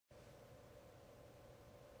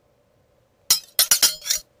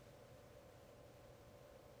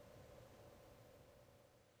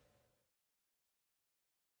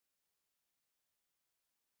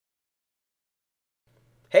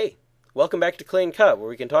Hey, welcome back to Clean Cut, where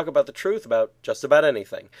we can talk about the truth about just about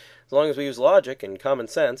anything, as long as we use logic and common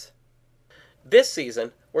sense. This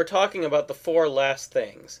season, we're talking about the four last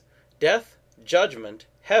things: death, judgment,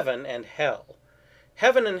 heaven, and hell.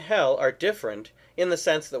 Heaven and hell are different in the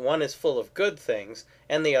sense that one is full of good things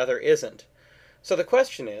and the other isn't. So the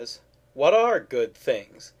question is, what are good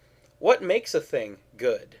things? What makes a thing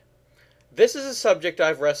good? This is a subject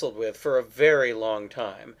I've wrestled with for a very long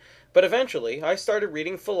time, but eventually I started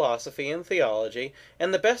reading philosophy and theology,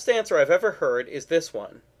 and the best answer I've ever heard is this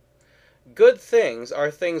one. Good things are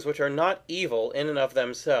things which are not evil in and of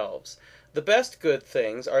themselves. The best good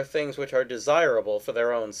things are things which are desirable for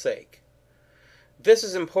their own sake. This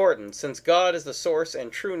is important, since God is the source and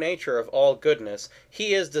true nature of all goodness.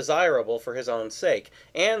 He is desirable for his own sake,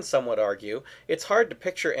 and some would argue, it's hard to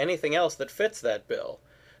picture anything else that fits that bill.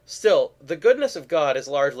 Still, the goodness of God is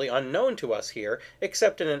largely unknown to us here,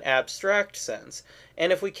 except in an abstract sense,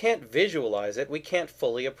 and if we can't visualize it, we can't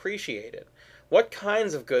fully appreciate it. What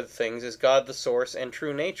kinds of good things is God the source and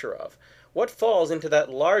true nature of? What falls into that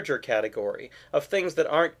larger category of things that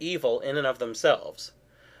aren't evil in and of themselves?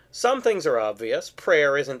 Some things are obvious.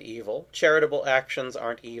 Prayer isn't evil, charitable actions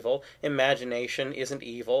aren't evil, imagination isn't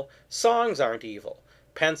evil, songs aren't evil.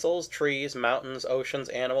 Pencils, trees, mountains, oceans,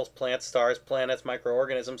 animals, plants, stars, planets,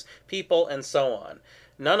 microorganisms, people, and so on.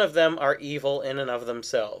 None of them are evil in and of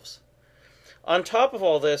themselves. On top of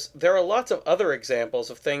all this, there are lots of other examples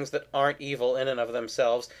of things that aren't evil in and of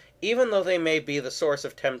themselves, even though they may be the source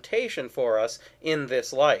of temptation for us in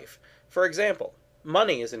this life. For example,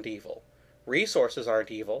 money isn't evil. Resources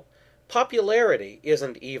aren't evil. Popularity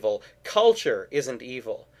isn't evil. Culture isn't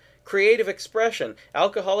evil. Creative expression,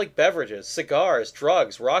 alcoholic beverages, cigars,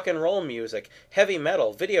 drugs, rock and roll music, heavy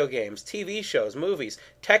metal, video games, TV shows, movies,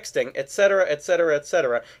 texting, etc., etc.,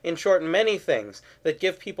 etc. In short, many things that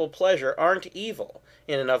give people pleasure aren't evil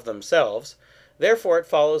in and of themselves. Therefore, it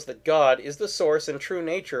follows that God is the source and true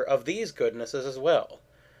nature of these goodnesses as well.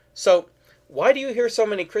 So, why do you hear so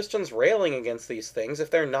many Christians railing against these things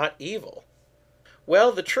if they're not evil?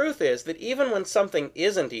 Well, the truth is that even when something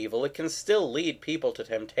isn't evil, it can still lead people to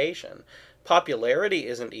temptation. Popularity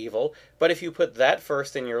isn't evil, but if you put that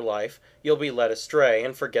first in your life, you'll be led astray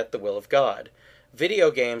and forget the will of God.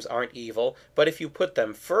 Video games aren't evil, but if you put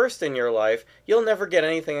them first in your life, you'll never get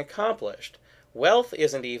anything accomplished. Wealth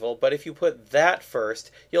isn't evil, but if you put that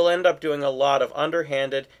first, you'll end up doing a lot of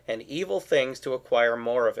underhanded and evil things to acquire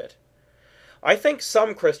more of it. I think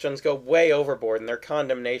some Christians go way overboard in their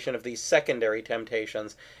condemnation of these secondary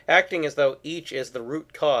temptations, acting as though each is the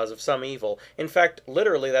root cause of some evil. In fact,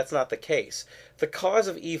 literally that's not the case. The cause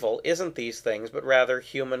of evil isn't these things, but rather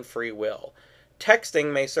human free will.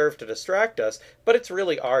 Texting may serve to distract us, but it's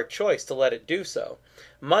really our choice to let it do so.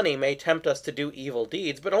 Money may tempt us to do evil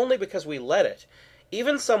deeds, but only because we let it.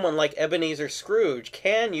 Even someone like Ebenezer Scrooge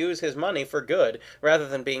can use his money for good, rather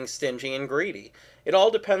than being stingy and greedy. It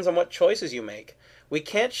all depends on what choices you make. We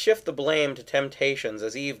can't shift the blame to temptations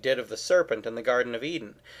as Eve did of the serpent in the Garden of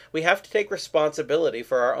Eden. We have to take responsibility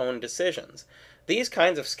for our own decisions. These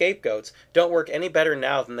kinds of scapegoats don't work any better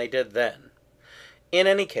now than they did then. In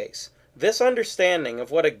any case, this understanding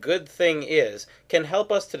of what a good thing is can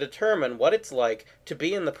help us to determine what it's like to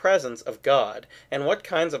be in the presence of God, and what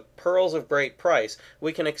kinds of pearls of great price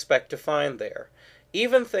we can expect to find there.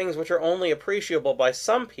 Even things which are only appreciable by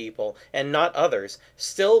some people and not others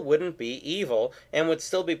still wouldn't be evil, and would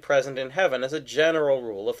still be present in heaven as a general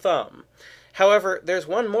rule of thumb. However, there's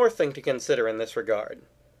one more thing to consider in this regard.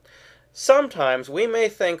 Sometimes we may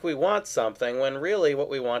think we want something when really what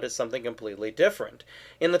we want is something completely different.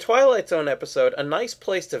 In the Twilight Zone episode, A Nice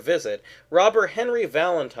Place to Visit, robber Henry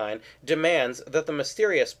Valentine demands that the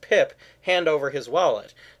mysterious Pip hand over his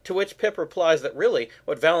wallet, to which Pip replies that really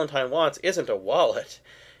what Valentine wants isn't a wallet,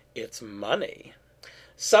 it's money.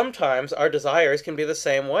 Sometimes our desires can be the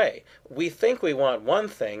same way. We think we want one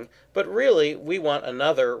thing, but really we want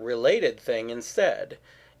another related thing instead.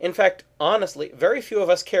 In fact, honestly, very few of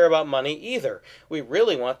us care about money either. We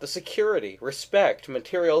really want the security, respect,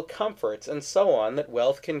 material comforts, and so on that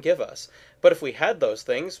wealth can give us. But if we had those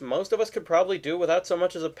things, most of us could probably do without so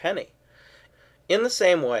much as a penny. In the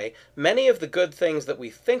same way, many of the good things that we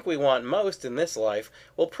think we want most in this life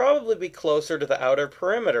will probably be closer to the outer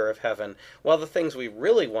perimeter of heaven, while the things we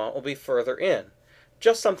really want will be further in.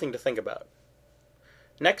 Just something to think about.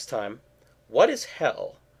 Next time, what is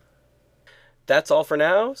hell? That's all for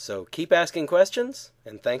now, so keep asking questions,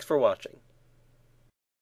 and thanks for watching.